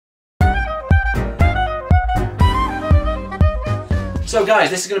So guys,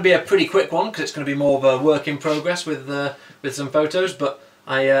 this is going to be a pretty quick one because it's going to be more of a work in progress with some photos. But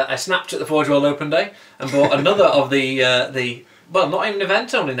I snapped at the Forgeworld Open Day and bought another of the well, not even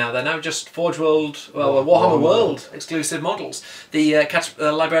event only now. They're now just Forgeworld, well, Warhammer World exclusive models. The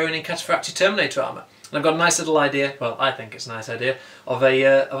Librarian and Cataphractii Terminator armour. And I've got a nice little idea. Well, I think it's a nice idea of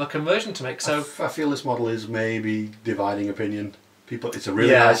a conversion to make. So I feel this model is maybe dividing opinion. It's a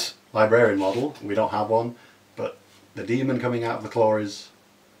really nice Librarian model. We don't have one, but the demon coming out of the claw is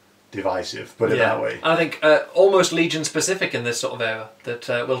divisive. Put it that way. I think almost Legion specific in this sort of era that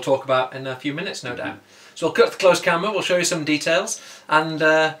we'll talk about in a few minutes, no doubt. So we'll cut to the close camera. We'll show you some details, and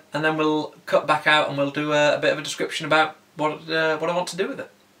then we'll cut back out and we'll do a bit of a description about what I want to do with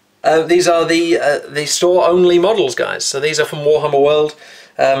it. These are the store-only models, guys. So these are from Warhammer World.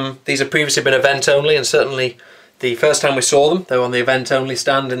 These have previously been event-only, and certainly the first time we saw them, they were on the event-only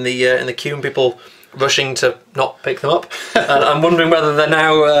stand in the queue, and people rushing to not pick them up. And I'm wondering whether they're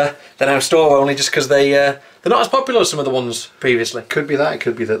now store-only just because they're not as popular as some of the ones previously. Could be that. It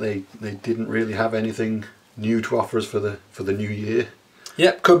could be that they didn't really have anything new to offer us for the new year.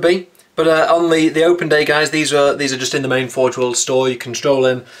 Yep, could be. But on the open day, guys, these are just in the main Forgeworld store. You can stroll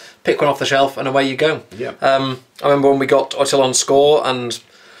in, pick one off the shelf, and away you go. Yeah. I remember when we got Otilon Score and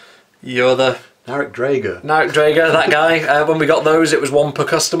your other Narek Drager, that guy. When we got those, it was one per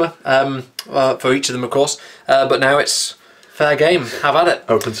customer for each of them, of course. But now it's fair game. Have at it.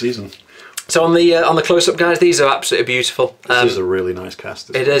 Open season. So on the close-up, guys, these are absolutely beautiful. This is a really nice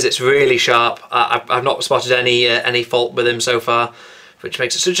cast. It is. It's really sharp. I've not spotted any fault with him so far, which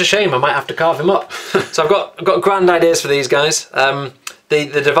makes it such a shame. I might have to carve him up. So I've got grand ideas for these guys.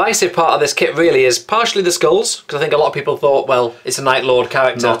 The divisive part of this kit really is partially the skulls, because I think a lot of people thought, well, it's a Night Lord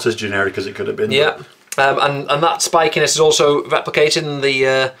character. Not as generic as it could have been. Yeah, and that spikiness is also replicated in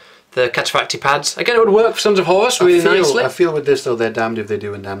the Cataphractii pads. Again, it would work for Sons of Horus really nicely. I feel with this though, they're damned if they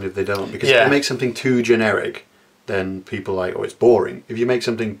do and damned if they don't, because if you make something too generic, then people are like, oh, it's boring. If you make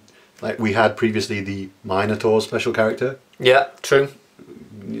something like we had previously, the Minotaur special character. Yeah, true.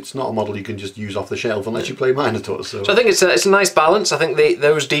 It's not a model you can just use off the shelf unless you play Minotaurs. So I think it's a nice balance. I think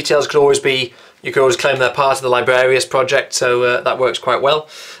those details could always be, you could always claim they're part of the Librarius project, so that works quite well.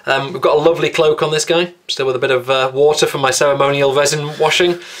 We've got a lovely cloak on this guy, still with a bit of water from my ceremonial resin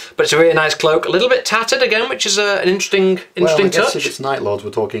washing, but it's a really nice cloak. A little bit tattered again, which is an interesting touch. If it's Night Lords,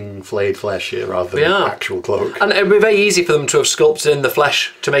 we're talking flayed flesh here rather than actual cloak. And it would be very easy for them to have sculpted in the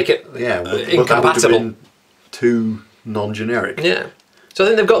flesh to make it incompatible. That would have been too non-generic. Yeah. So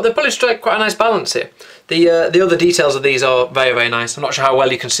I think they've probably struck quite a nice balance here. The other details of these are very, very nice. I'm not sure how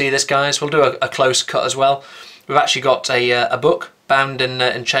well you can see this, guys. We'll do a close cut as well. We've actually got a book bound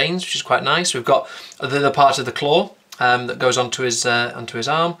in chains, which is quite nice. We've got the other part of the claw that goes onto his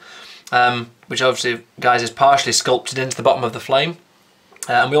arm, which obviously, guys, is partially sculpted into the bottom of the flame.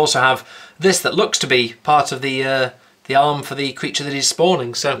 And we also have this that looks to be part of the arm for the creature that he's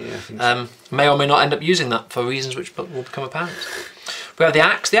spawning. So, may or may not end up using that for reasons which will become apparent. We have the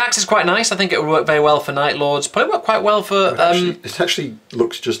axe. The axe is quite nice. I think it would work very well for Night Lords. Probably work quite well for... It actually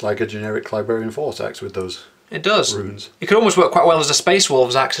looks just like a generic Librarian Force axe with those runes. It could almost work quite well as a Space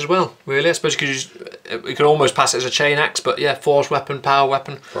Wolves axe as well, really. I suppose you could almost pass it as a chain axe, but yeah, force weapon, power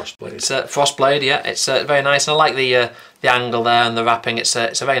weapon. Frostblade. It's Frostblade, yeah. It's very nice. And I like the angle there and the wrapping. It's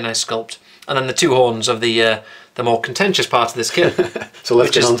a very nice sculpt. And then the two horns of the more contentious part of this kit. So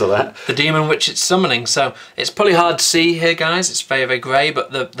let's get on to that. The demon which it's summoning. So it's probably hard to see here, guys. It's very, very grey,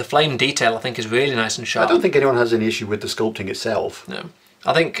 but the flame detail I think is really nice and sharp. I don't think anyone has any issue with the sculpting itself. No.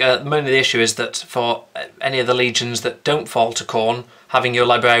 I think mainly the issue is that for any of the legions that don't fall to Khorne, having your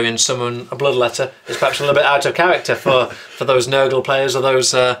Librarian summon a Bloodletter is perhaps a little bit out of character for those Nurgle players or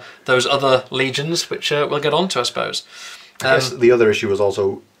those other legions, which we'll get on to, I suppose. I guess the other issue was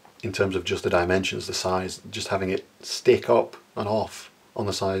also, in terms of just the dimensions, the size, just having it stick up and off on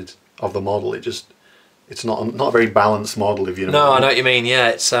the side of the model, it's not a very balanced model, if you know. No, I know what you mean. Yeah,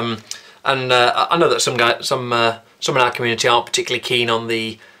 it's and I know that some in our community aren't particularly keen on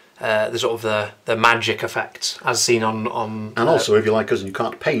the sort of the magic effects as seen on. And also, if you're like us and you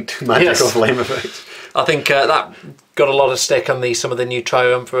can't paint magic or flame effects. I think that got a lot of stick on some of the new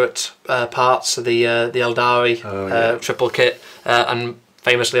Triumvirate parts of the Eldari triple kit and.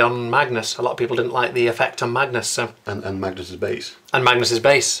 Famously on Magnus. A lot of people didn't like the effect on Magnus. So. And Magnus's base. And Magnus's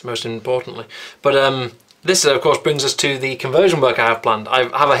base, most importantly. But this, of course, brings us to the conversion work I have planned. I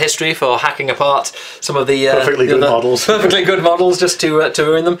have a history for hacking apart some of the perfectly good models. Perfectly good models, just to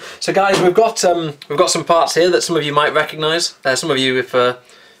ruin them. So, guys, we've got some parts here that some of you might recognise. Some of you, if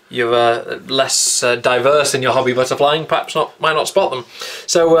you're less diverse in your hobby butterflying, perhaps might not spot them.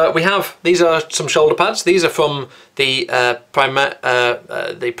 So these are some shoulder pads. These are from the Primus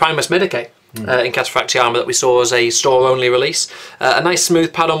Medicae in Cataphractii armour that we saw as a store-only release. A nice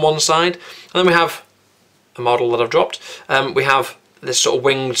smooth pad on one side, and then we have a model that I've dropped. We have this sort of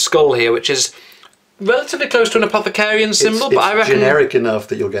winged skull here, which is relatively close to an apothecarian symbol, but I reckon generic enough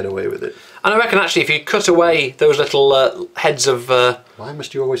that you'll get away with it. And I reckon actually if you cut away those little heads of... Why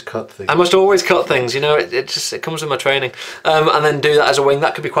must you always cut things? I must always cut things, you know, it comes with my training. And then do that as a wing,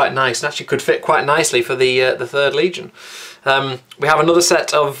 that could be quite nice, and actually could fit quite nicely for the 3rd Legion. We have another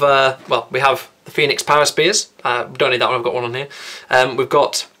set of, well, we have the Phoenix Power Spears. We don't need that one, I've got one on here. We've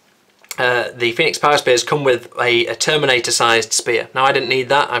got the Phoenix Power Spears come with a Terminator sized spear. Now I didn't need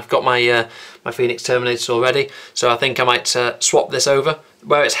that, I've got my my Phoenix Terminators already, so I think I might swap this over.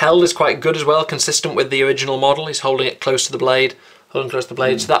 Where it's held is quite good as well, consistent with the original model. He's holding it close to the blade, so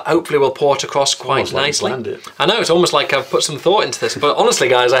that hopefully will port across quite nicely. I know, it's almost like I've put some thought into this, but honestly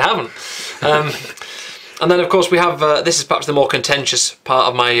guys, I haven't. And then of course we have, this is perhaps the more contentious part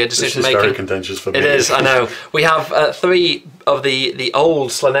of my decision making. This is very contentious for me. It is, I know. We have 3 of the old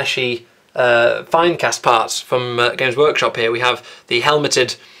Slaaneshi Finecast parts from Games Workshop here. We have the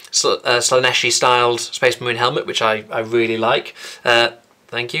helmeted Slaaneshi styled Space Marine helmet, which I really like.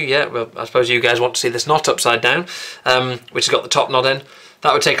 Thank you, yeah, well I suppose you guys want to see this knot upside down, which has got the top knot in.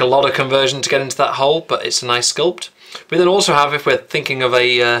 That would take a lot of conversion to get into that hole, but it's a nice sculpt. We then also have, if we're thinking of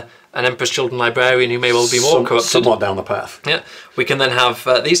an Emperor's Children Librarian who may well be more corrupted, somewhat down the path. Yeah, we can then have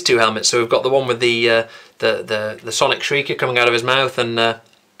these 2 helmets. So we've got the one with the sonic shrieker coming out of his mouth and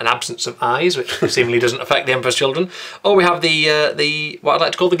an absence of eyes, which seemingly doesn't affect the Emperor's Children. Or we have the what I'd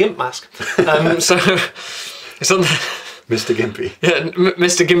like to call the Gimp mask. So it's on Mr. Gimpy. Yeah,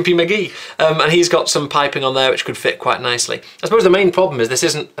 Mr. Gimpy McGee. And he's got some piping on there which could fit quite nicely. I suppose the main problem is this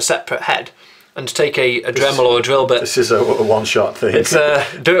isn't a separate head. And to take a Dremel or a drill bit... This is a one-shot thing. It's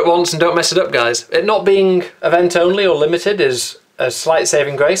do it once and don't mess it up, guys. It not being event only or limited is a slight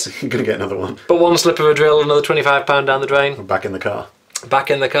saving grace. You're going to get another one. But one slip of a drill, another £25 down the drain. We're back in the car.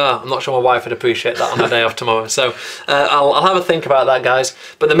 Back in the car. I'm not sure my wife would appreciate that on her day off tomorrow. So I'll have a think about that, guys.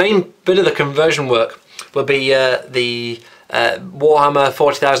 But the main bit of the conversion work will be the Warhammer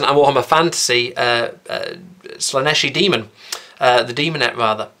 40,000 and Warhammer Fantasy Slaaneshi Demon. The Demonette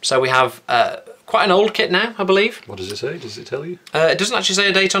rather. So we have quite an old kit now, I believe. What does it say? Does it tell you? It doesn't actually say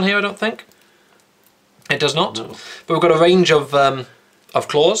a date on here, I don't think. It does not. No. But we've got a range of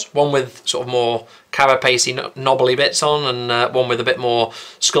claws, one with sort of more carapacey, knobbly bits on, and one with a bit more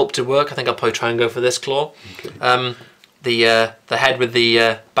sculpted work. I think I'll probably try and go for this claw. Okay. The head with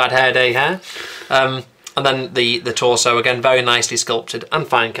the bad hair day hair. And then the torso, again, very nicely sculpted and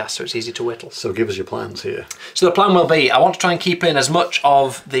fine cast, so it's easy to whittle. So give us your plans here. So the plan will be, I want to try and keep in as much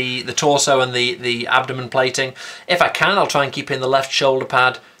of the torso and the abdomen plating. If I can, I'll try and keep in the left shoulder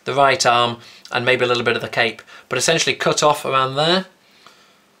pad, the right arm, and maybe a little bit of the cape. But essentially cut off around there,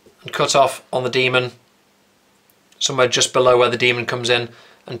 and cut off on the demon, somewhere just below where the demon comes in,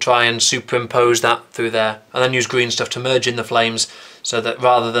 and try and superimpose that through there, and then use green stuff to merge in the flames, so that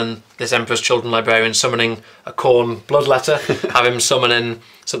rather than this Emperor's Children Librarian summoning a Khorne bloodletter, have him summon in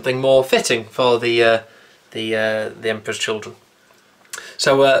something more fitting for the Emperor's Children.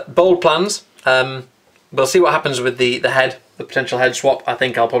 So bold plans. We'll see what happens with the head, the potential head swap. I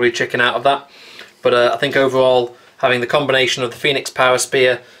think I'll probably chicken out of that, but I think overall having the combination of the Phoenix Power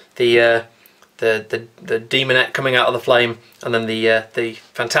Spear, the Demonette coming out of the flame, and then the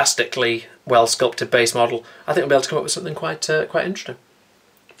fantastically well sculpted base model, I think we'll be able to come up with something quite interesting.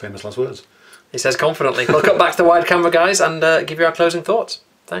 Famous last words. He says confidently. We'll cut back to the wide camera, guys, and give you our closing thoughts.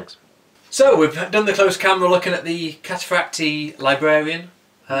 Thanks. So we've done the close camera looking at the Cataphractii Librarian.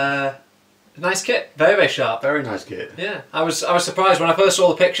 Nice kit, very sharp. Very nice kit. Yeah, I was surprised when I first saw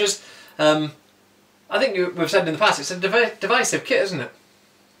the pictures. I think we've said in the past it's a divisive kit, isn't it?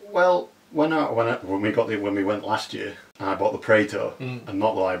 Well, when we went last year and I bought the Praetor and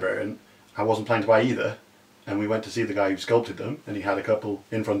not the Librarian, I wasn't planning to buy either, and we went to see the guy who sculpted them, and he had a couple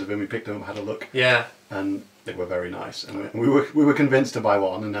in front of him. We picked them up, had a look, yeah, and they were very nice, and we were convinced to buy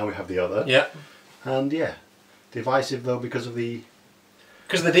one, and now we have the other. Yeah, and yeah, divisive though because of the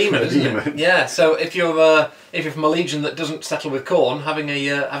demon, isn't it? Yeah. So if you're from a legion that doesn't settle with Khorne, having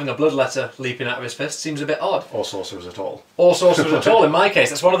a bloodletter leaping out of his fist seems a bit odd. Or sorcerers at all. Or sorcerers at all. In my case,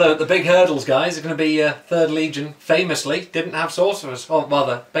 that's one of the big hurdles, guys. It's going to be 3rd Legion. Famously, didn't have sorcerers. Or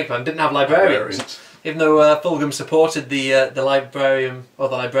rather, beg your pardon, didn't have librarians. Even though Fulgham supported the Librarian or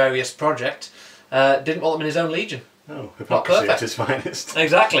the Librarius project, didn't want them in his own legion. Oh, hypocrisy at its finest.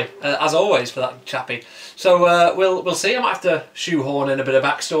 Exactly, as always for that chappie. So we'll see. I might have to shoehorn in a bit of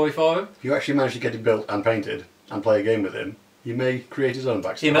backstory for him. If you actually manage to get him built and painted and play a game with him, you may create his own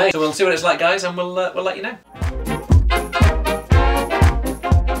backstory. You may. So we'll see what it's like, guys, and we'll let you know.